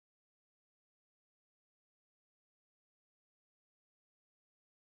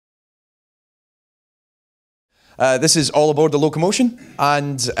This is all aboard the Locomotion,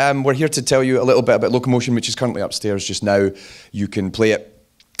 and we're here to tell you a little bit about Locomotion, which is currently upstairs just now. You can play it.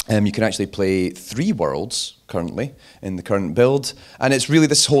 You can actually play 3 worlds currently in the current build, and it's really,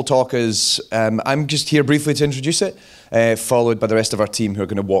 this whole talk is, I'm just here briefly to introduce it, followed by the rest of our team who are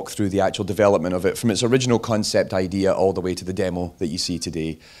going to walk through the actual development of it from its original concept idea all the way to the demo that you see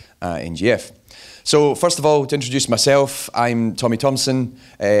today in GF. So first of all, to introduce myself, I'm Tommy Thompson.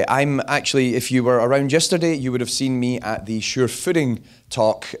 I'm actually, if you were around yesterday, you would have seen me at the Sure Footing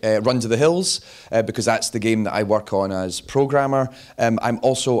talk, Run to the Hills, because that's the game that I work on as programmer. I'm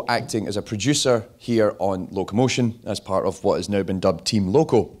also acting as a producer here on Locomotion as part of what has now been dubbed Team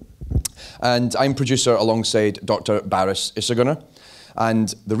Loco. And I'm producer alongside Dr. Baris Isagunner.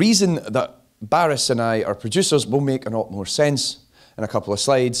 And the reason that Baris and I are producers will make a lot more sense in a couple of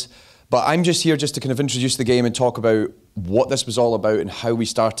slides. But I'm just here just to kind of introduce the game and talk about what this was all about and how we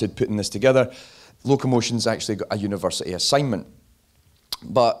started putting this together. Locomotion's actually got a university assignment.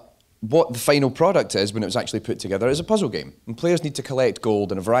 But what the final product is when it was actually put together is a puzzle game. And players need to collect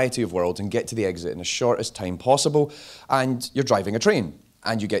gold in a variety of worlds and get to the exit in the shortest time possible. And you're driving a train.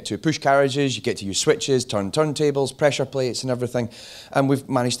 And you get to push carriages, you get to use switches, turn turntables, pressure plates and everything. And we've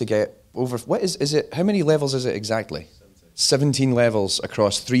managed to get over, what is it, how many levels is it exactly? 17 levels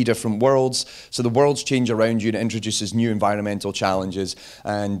across 3 different worlds. So the worlds change around you and it introduces new environmental challenges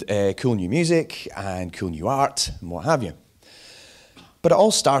and cool new music and cool new art and what have you. But it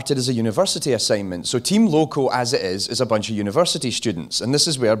all started as a university assignment. So Team Loco, as it is a bunch of university students. And this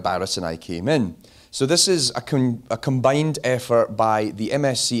is where Baris and I came in. So this is a combined effort by the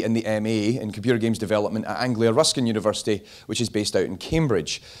MSc and the MA in Computer Games Development at Anglia Ruskin University, which is based out in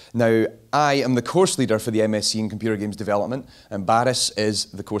Cambridge. Now, I am the course leader for the MSc in Computer Games Development, and Baris is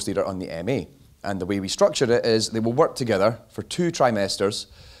the course leader on the MA. And the way we structured it is they will work together for 2 trimesters,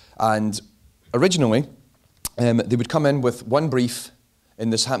 and originally, they would come in with one brief,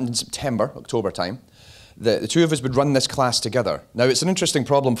 and this happened in September, October time. The 2 of us would run this class together. Now, it's an interesting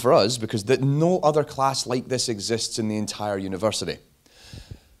problem for us because no other class like this exists in the entire university.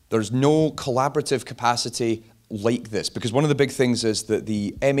 There's no collaborative capacity like this, because one of the big things is that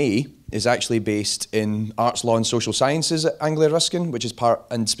the MA is actually based in Arts, Law and Social Sciences at Anglia Ruskin, which is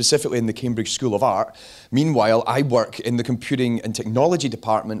and specifically in the Cambridge School of Art. Meanwhile, I work in the Computing and Technology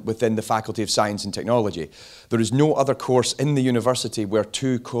department within the Faculty of Science and Technology. There is no other course in the university where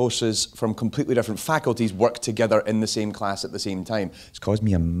 2 courses from completely different faculties work together in the same class at the same time. It's caused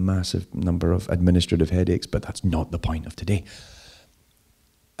me a massive number of administrative headaches, but that's not the point of today.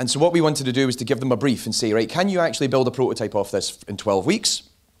 And so what we wanted to do was to give them a brief and say, right, can you actually build a prototype of this in 12 weeks?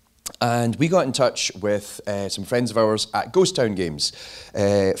 And we got in touch with some friends of ours at Ghost Town Games,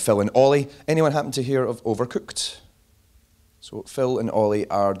 Phil and Ollie. Anyone happen to hear of Overcooked? So Phil and Ollie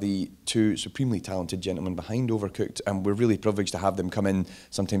are the 2 supremely talented gentlemen behind Overcooked, and we're really privileged to have them come in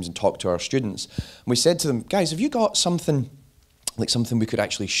sometimes and talk to our students. And we said to them, guys, have you got something, like something we could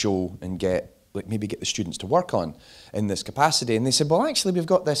actually show and get, like maybe get the students to work on in this capacity? And they said, well, actually, we've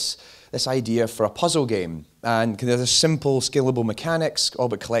got this idea for a puzzle game. And there's a simple, scalable mechanics, all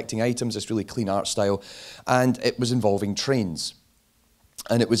about collecting items, this really clean art style. And it was involving trains.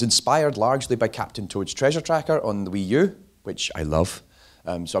 And it was inspired largely by Captain Toad's Treasure Tracker on the Wii U, which I love.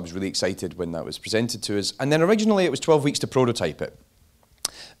 So I was really excited when that was presented to us. And then originally, it was 12 weeks to prototype it.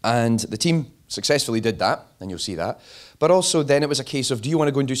 And the team successfully did that, and you'll see that. But also then it was a case of, do you want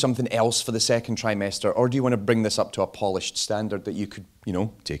to go and do something else for the second trimester, or do you want to bring this up to a polished standard that you could, you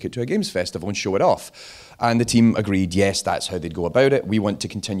know, take it to a games festival and show it off? And the team agreed, yes, that's how they'd go about it. We want to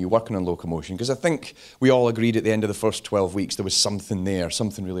continue working on Locomotion, because I think we all agreed at the end of the first 12 weeks there was something there,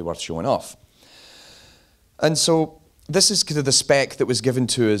 something really worth showing off. And so this is kind of the spec that was given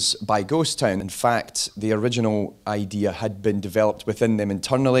to us by Ghost Town. In fact, the original idea had been developed within them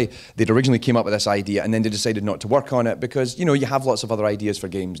internally. They'd originally came up with this idea and then they decided not to work on it because, you know, you have lots of other ideas for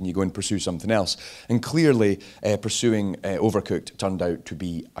games and you go and pursue something else. And clearly, pursuing Overcooked turned out to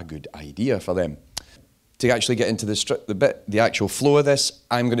be a good idea for them. To actually get into the actual flow of this,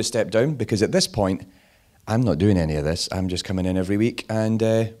 I'm going to step down because at this point, I'm not doing any of this. I'm just coming in every week and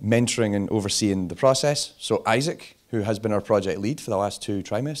mentoring and overseeing the process. So Isaac, who has been our project lead for the last 2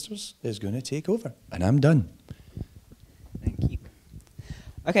 trimesters, is going to take over. And I'm done. Thank you.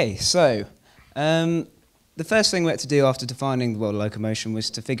 Okay, so the first thing we had to do after defining the world of Locomotion was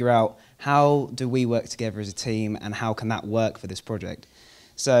to figure out how do we work together as a team and how can that work for this project.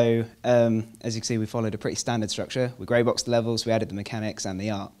 So as you can see, we followed a pretty standard structure. We grey boxed the levels, we added the mechanics and the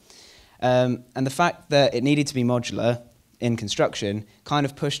art. And the fact that it needed to be modular in construction kind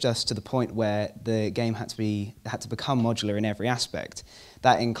of pushed us to the point where the game had to become modular in every aspect.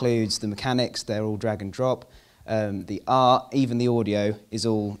 That includes the mechanics, they're all drag and drop. the art, even the audio, is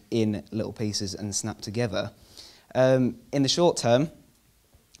all in little pieces and snapped together. In the short term,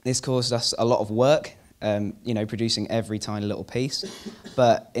 this caused us a lot of work, producing every tiny little piece.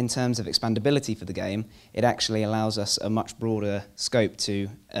 But in terms of expandability for the game, it actually allows us a much broader scope to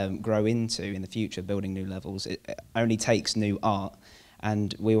grow into in the future, building new levels. It only takes new art,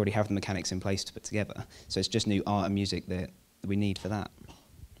 and we already have the mechanics in place to put together. So it's just new art and music that we need for that.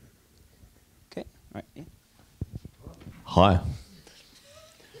 Okay, right. Yeah. Hi.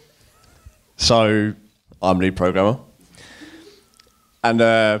 So I'm lead programmer, and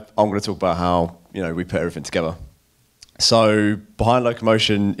I'm going to talk about how we put everything together. So behind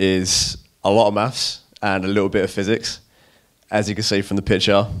Locomotion is a lot of maths and a little bit of physics. As you can see from the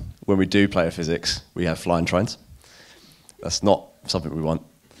picture, when we do play physics, we have flying trains. That's not something we want.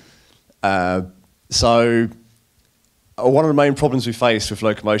 So one of the main problems we faced with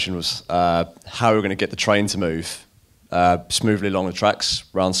Locomotion was how we were going to get the train to move smoothly along the tracks,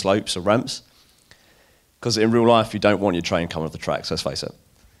 around slopes or ramps. Because in real life, you don't want your train coming off the tracks, let's face it.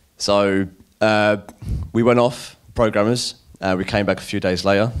 So we went off, programmers, we came back a few days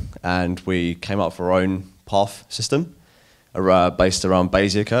later, and we came up with our own path system based around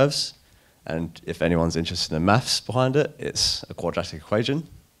Bezier curves. And if anyone's interested in the maths behind it, it's a quadratic equation.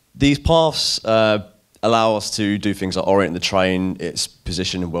 These paths allow us to do things like orient the train, its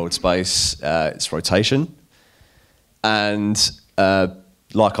position in world space, its rotation. And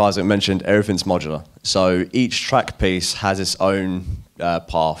like Isaac mentioned, everything's modular. So each track piece has its own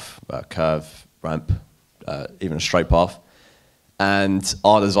path, curve, ramp, even a straight path. And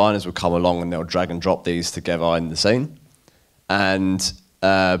our designers will come along and they'll drag and drop these together in the scene. And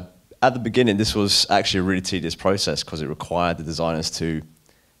at the beginning, this was actually a really tedious process because it required the designers to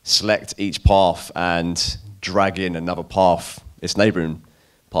select each path and drag in another path, its neighboring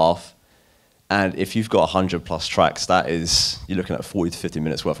path. And if you've got 100+ tracks, you're looking at 40 to 50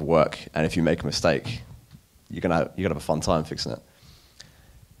 minutes worth of work. And if you make a mistake, you're gonna have a fun time fixing it.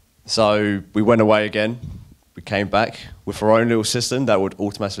 So we went away again. We came back with our own little system that would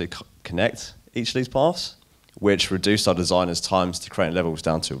automatically connect each of these paths, which reduced our designers' times to create levels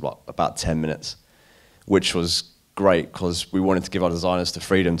down to about 10 minutes, which was great because we wanted to give our designers the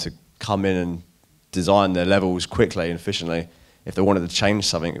freedom to come in and design their levels quickly and efficiently. If they wanted to change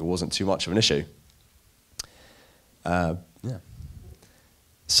something, it wasn't too much of an issue. Yeah.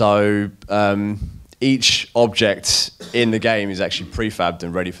 So each object in the game is actually prefabbed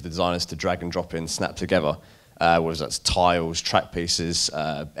and ready for the designers to drag and drop in, snap together, whether that's tiles, track pieces,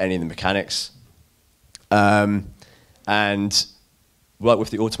 any of the mechanics. And like with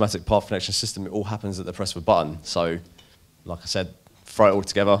the automatic path connection system, it all happens at the press of a button. So, like I said, throw it all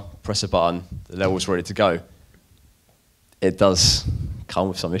together, press a button, the level's ready to go. It does come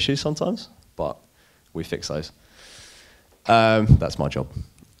with some issues sometimes, but we fix those. That's my job.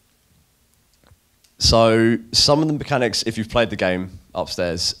 So some of the mechanics, if you've played the game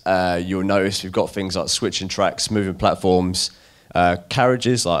upstairs, you'll notice we've got things like switching tracks, moving platforms,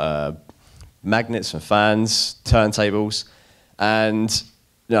 carriages like magnets and fans, turntables, and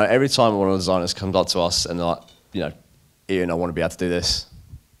every time one of the designers comes up to us and they're like, Ian, I want to be able to do this,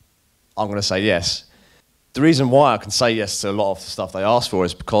 I'm going to say yes. The reason why I can say yes to a lot of the stuff they ask for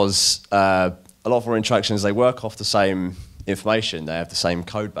is because a lot of our interactions, they work off the same information, they have the same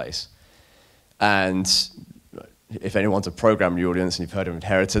code base. And if anyone's a programmer in the audience and you've heard of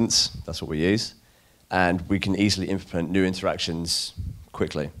inheritance, that's what we use. And we can easily implement new interactions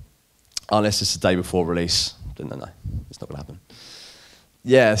quickly. Unless it's the day before release, then no, it's not going to happen.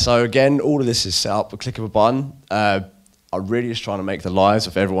 Yeah, so again, all of this is set up with a click of a button. I'm really just trying to make the lives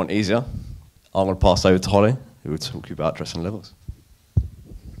of everyone easier. I'm going to pass over to Holly, who will talk to you about dressing levels.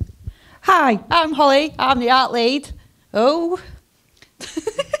 Hi, I'm Holly. I'm the art lead. Oh.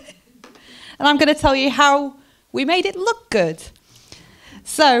 And I'm going to tell you how we made it look good.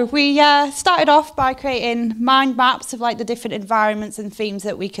 So we started off by creating mind maps of the different environments and themes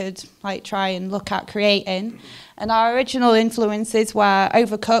that we could try and look at creating. And our original influences were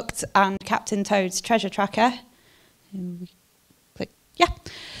Overcooked and Captain Toad's Treasure Tracker. Click. Yeah.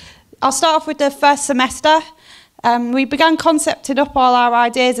 I'll start off with the first semester. We began concepting up all our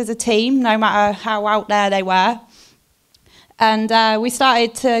ideas as a team, no matter how out there they were. And we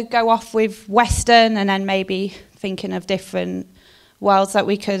started to go off with Western and then maybe thinking of different worlds that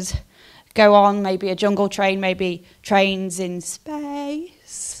we could go on, maybe a jungle train, maybe trains in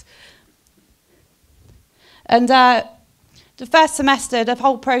space. And the first semester, the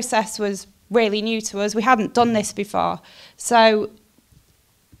whole process was really new to us. We hadn't done this before. So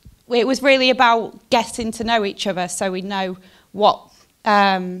it was really about getting to know each other so we know what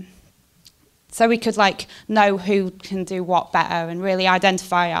so we could like know who can do what better and really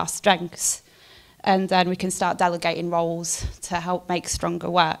identify our strengths. And then we can start delegating roles to help make stronger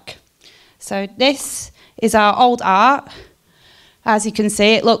work. So this is our old art. As you can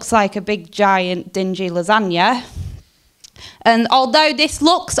see, it looks like a big, giant, dingy lasagna. And although this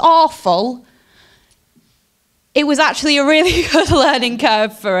looks awful, it was actually a really good learning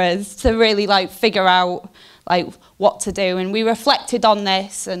curve for us to really like figure out like what to do. And we reflected on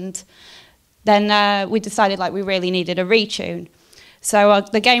this, and then we decided like we really needed a retune. So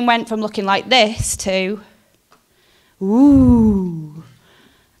the game went from looking like this to, ooh,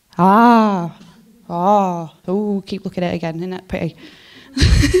 ah, ah, ooh, keep looking at it again, isn't that pretty?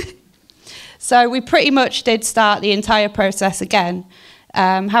 So we pretty much did start the entire process again,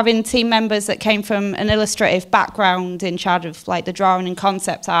 having team members that came from an illustrative background in charge of like the drawing and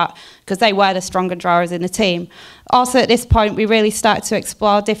concept art, because they were the stronger drawers in the team. Also at this point, we really started to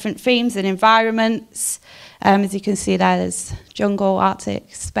explore different themes and environments. As you can see there's jungle,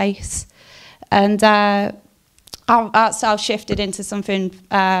 Arctic, space. And our art style shifted into something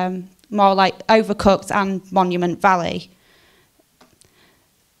more like Overcooked and Monument Valley.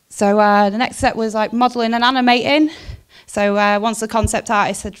 So the next step was like modelling and animating. So once the concept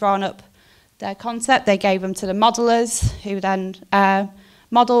artists had drawn up their concept, they gave them to the modellers, who then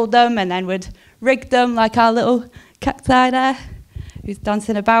modelled them and then would rig them like our little cacti there, who's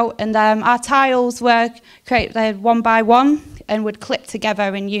dancing about. And our tiles were created one by one and would clip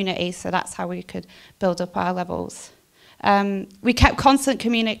together in Unity, so that's how we could build up our levels. We kept constant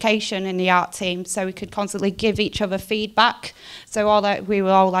communication in the art team, so we could constantly give each other feedback. So all that we were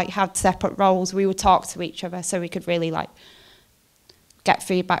all like had separate roles, we would talk to each other, so we could really like get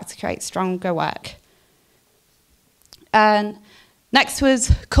feedback to create stronger work. And next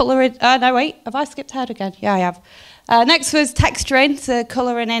was colouring. No, wait, have I skipped ahead again? Yeah, I have. Next was texturing, so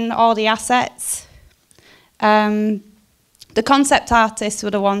colouring in all the assets. The concept artists were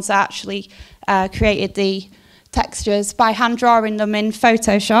the ones that actually created the textures by hand drawing them in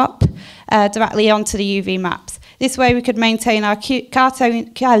Photoshop directly onto the UV maps. This way we could maintain our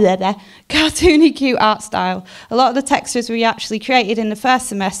cartoony cute art style. A lot of the textures we actually created in the first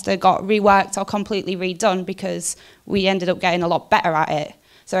semester got reworked or completely redone because we ended up getting a lot better at it.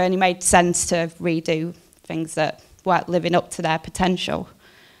 So it only made sense to redo things that weren't living up to their potential.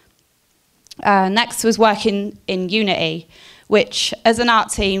 Next was working in Unity, which as an art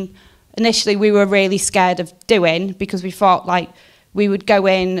team, initially we were really scared of doing, because we thought like we would go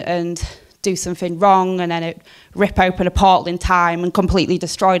in and do something wrong and then it rip open a portal in time and completely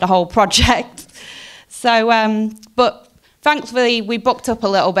destroy the whole project. So, but thankfully we booked up a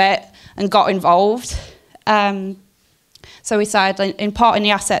little bit and got involved. So we started importing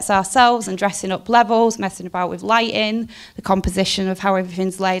the assets ourselves and dressing up levels, messing about with lighting, the composition of how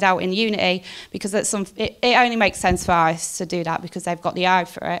everything's laid out in Unity, because it only makes sense for artists to do that because they've got the eye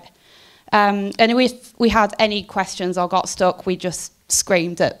for it. And if we had any questions or got stuck, we just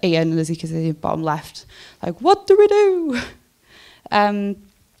screamed at Ian, as you can see in the bottom left, like, what do we do?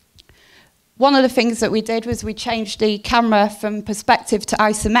 One of the things that we did was we changed the camera from perspective to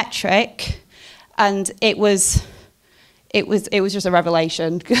isometric, and it was just a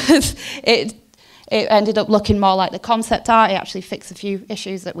revelation, because it ended up looking more like the concept art. It actually fixed a few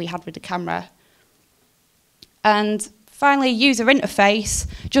issues that we had with the camera. And finally, user interface,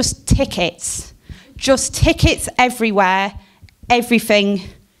 just tickets everywhere. Everything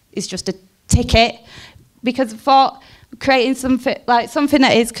is just a ticket, because for creating something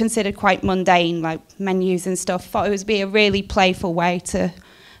that is considered quite mundane, like menus and stuff, thought it would be a really playful way to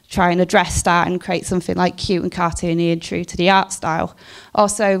try and address that and create something like cute and cartoony and true to the art style.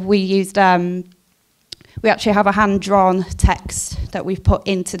 Also, we used we actually have a hand-drawn text that we've put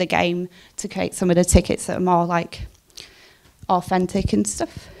into the game to create some of the tickets that are more like authentic and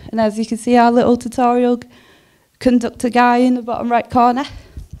stuff. And as you can see, our little tutorial conductor guy in the bottom right corner.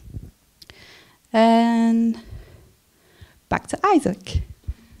 And back to Isaac.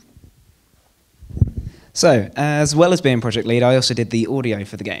 So, as well as being project lead, I also did the audio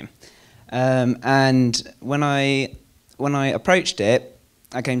for the game. And when I approached it,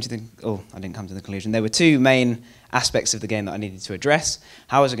 I didn't come to the conclusion. There were two main aspects of the game that I needed to address.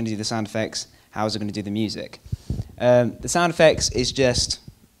 How was I going to do the sound effects? How was I going to do the music? The sound effects is just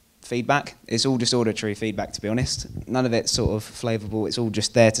feedback. It's all just auditory feedback, to be honest. None of it's sort of flavourable. It's all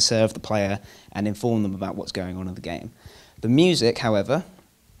just there to serve the player and inform them about what's going on in the game. The music, however,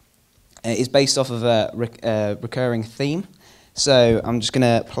 is based off of a recurring theme. So I'm just going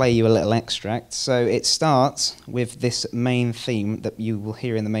to play you a little extract. So it starts with this main theme that you will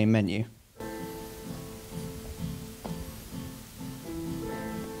hear in the main menu.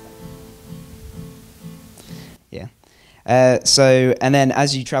 And then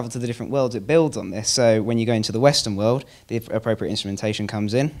as you travel to the different worlds, it builds on this. So when you go into the Western world, the appropriate instrumentation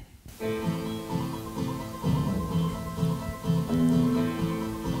comes in.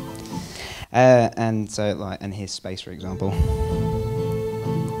 And here's space, for example.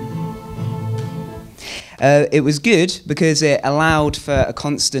 It was good because it allowed for a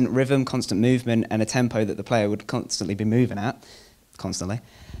constant rhythm, constant movement, and a tempo that the player would constantly be moving at,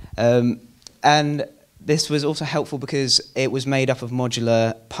 and this was also helpful because it was made up of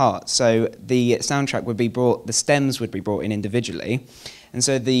modular parts. So the soundtrack would be brought, the stems would be brought in individually, and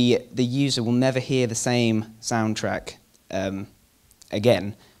so the user will never hear the same soundtrack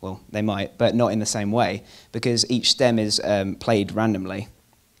again. Well, they might, but not in the same way, because each stem is played randomly.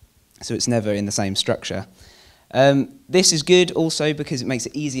 So it's never in the same structure. This is good also because it makes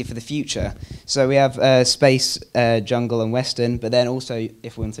it easier for the future. So we have space, jungle and western, but then also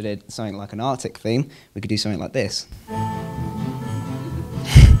if we wanted something like an Arctic theme, we could do something like this.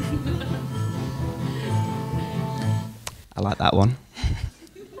 I like that one.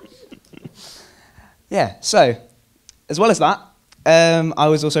 Yeah, so as well as that, I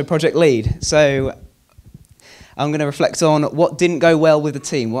was also project lead. So I'm going to reflect on what didn't go well with the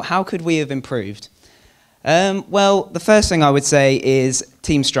team. How could we have improved? Well, the first thing I would say is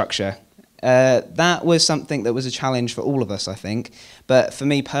team structure. That was something that was a challenge for all of us, I think. But for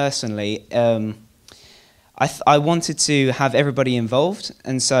me personally, I wanted to have everybody involved.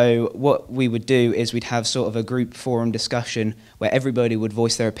 And so what we would do is we'd have sort of a group forum discussion where everybody would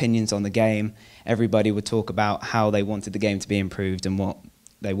voice their opinions on the game. Everybody would talk about how they wanted the game to be improved and what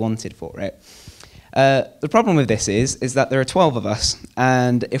they wanted for it. The problem with this is that there are 12 of us,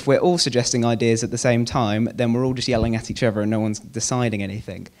 and if we're all suggesting ideas at the same time, then we're all just yelling at each other and no one's deciding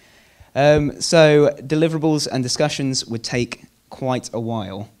anything. So deliverables and discussions would take quite a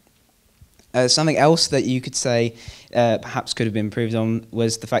while. Something else that you could say perhaps could have been improved on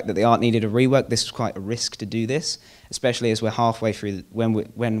was the fact that the art needed a rework. This was quite a risk to do this, especially as we're halfway through,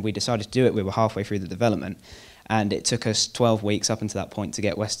 when we decided to do it, we were halfway through the development, and it took us 12 weeks up until that point to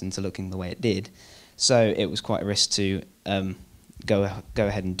get Western to looking the way it did. So it was quite a risk to go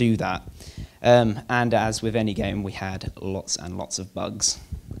ahead and do that. And as with any game, we had lots and lots of bugs.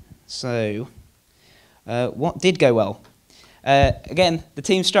 So what did go well? Again, the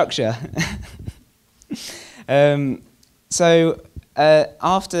team structure. After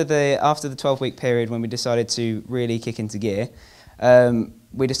the 12-week period, when we decided to really kick into gear,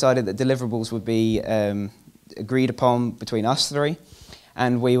 we decided that deliverables would be agreed upon between us three,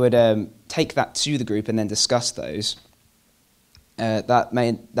 and we would take that to the group and then discuss those. That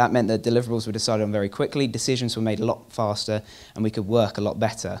meant that deliverables were decided on very quickly, decisions were made a lot faster, and we could work a lot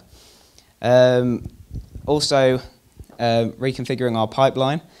better. Also, reconfiguring our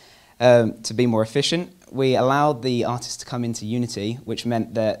pipeline to be more efficient. We allowed the artists to come into Unity, which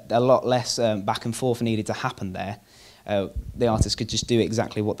meant that a lot less back and forth needed to happen there. The artists could just do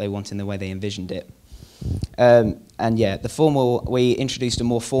exactly what they want in the way they envisioned it. And yeah, we introduced a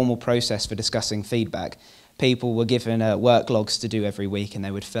more formal process for discussing feedback. People were given work logs to do every week, and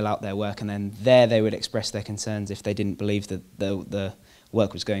they would fill out their work, and then there they would express their concerns if they didn't believe that the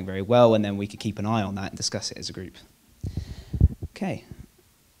work was going very well, and then we could keep an eye on that and discuss it as a group. Okay,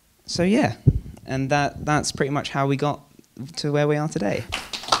 so yeah, and that's pretty much how we got to where we are today.